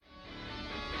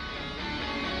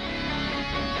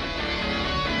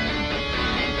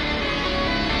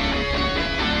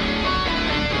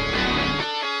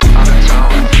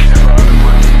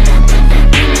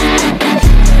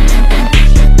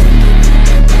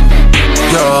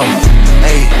Yo, 8,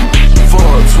 4,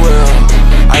 12.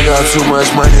 I got too much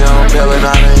money, I'm bailing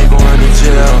out, I ain't going to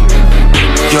jail.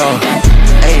 Yo,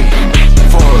 8,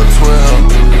 4, 12.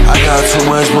 I got too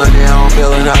much money, I'm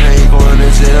bailing out, I ain't going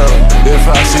to jail. If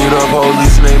I see the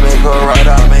police and they make her right,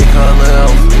 I make her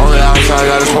left. Only outside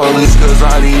I got is police, cause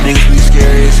all these niggas be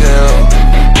scary as hell.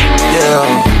 Yeah,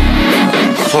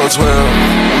 412,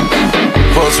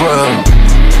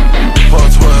 412,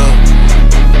 412.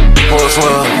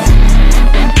 412,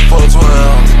 412,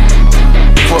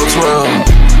 412,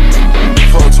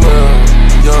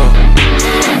 412, yo.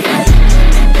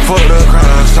 Fuck the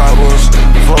crime stoppers,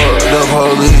 fuck the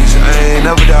police. I ain't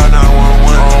never down 911.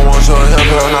 I don't want your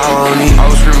help, hell no, I don't need. I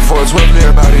was screaming 412,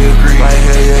 everybody agree. Like,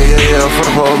 yeah, for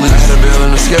the police. I had a bill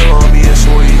in the scale on me, it's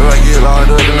sweet. If I get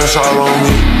locked up, then it's all on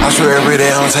me. I swear every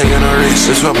day I'm taking a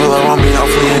risk. This sweat pull up on me, I'm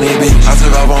fleeing these beats. I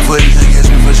took off on foot, you can't catch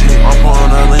me for shit. I'm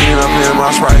pouring a lean up in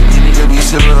my Sprite.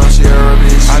 Sippin' on Sierra,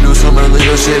 bitch. I do some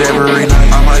illegal shit every night.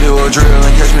 I might do a drill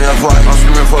and catch me a flight. I'm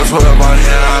screaming 412 all day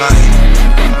and all night.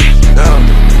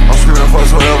 Yeah, I'm screaming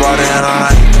 412 all day and all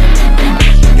night.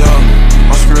 Yo,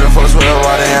 I'm screaming 412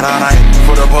 all day and all night.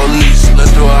 For the police,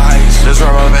 let's do a heist. Let's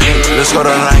rob a bank, let's go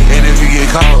tonight. And if you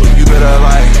get caught, you better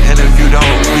lie. And if you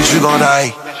don't, bitch, you gon'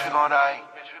 die.